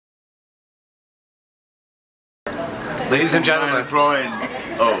Ladies and gentlemen,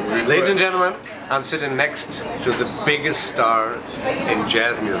 Ladies and gentlemen, I'm sitting next to the biggest star in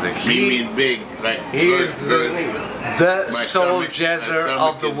jazz music. He means big, like he is the soul jazzer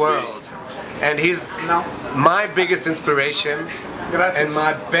of the world, and he's my biggest inspiration and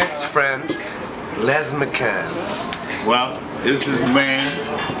my best friend, Les McCann. Well, this is the man.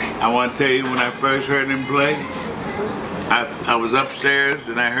 I want to tell you, when I first heard him play, I was upstairs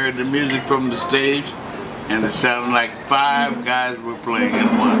and I heard the music from the stage, and it sounded like 5 guys were playing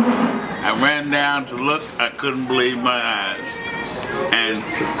at once. I ran down to look, I couldn't believe my eyes. And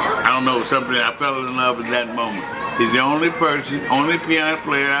I don't know, something, I fell in love at that moment. He's the only person, only piano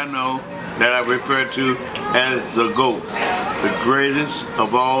player I know that I refer to as the GOAT, the greatest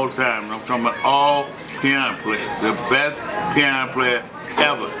of all time. I'm talking about all piano players, the best piano player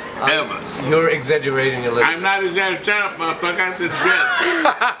ever. Ever. You're exaggerating a little. I'm not exaggerating. Shut up, motherfucker. I said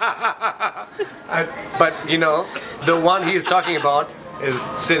best. But you know, the one he's talking about is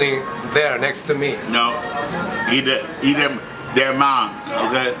sitting there next to me. No, he their mom,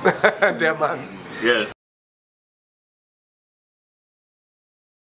 okay? Their man. Yes.